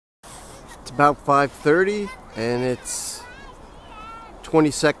about 5:30 and it's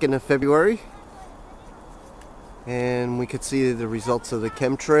 22nd of February, and we could see the results of the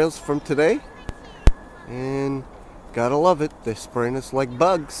chemtrails from today, and gotta love it, they're spraying us like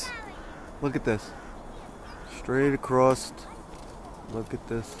bugs. Look at this, straight across. Look at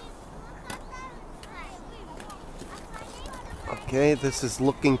this. Okay, this is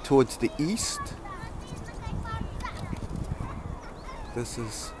looking towards the east. This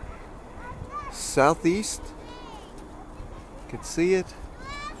is southeast. You can see it.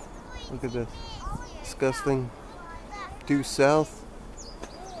 Look at this. Disgusting. Due south.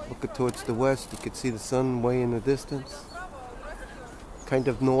 Looking towards the west. You can see the sun way in the distance. Kind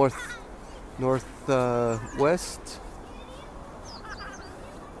of northwest.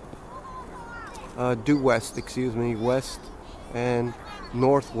 Due west, excuse me. West and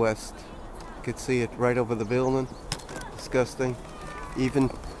northwest. You can see it right over the building. Disgusting. Even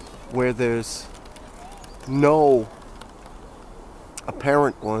where there's no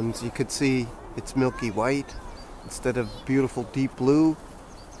apparent ones, you could see it's milky white instead of beautiful deep blue.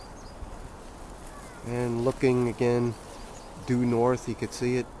 And looking again due north, you could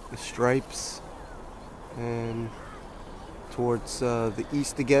see it, the stripes, and towards the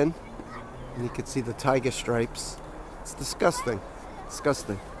east again, and you could see the tiger stripes. It's disgusting.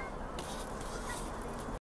 Disgusting.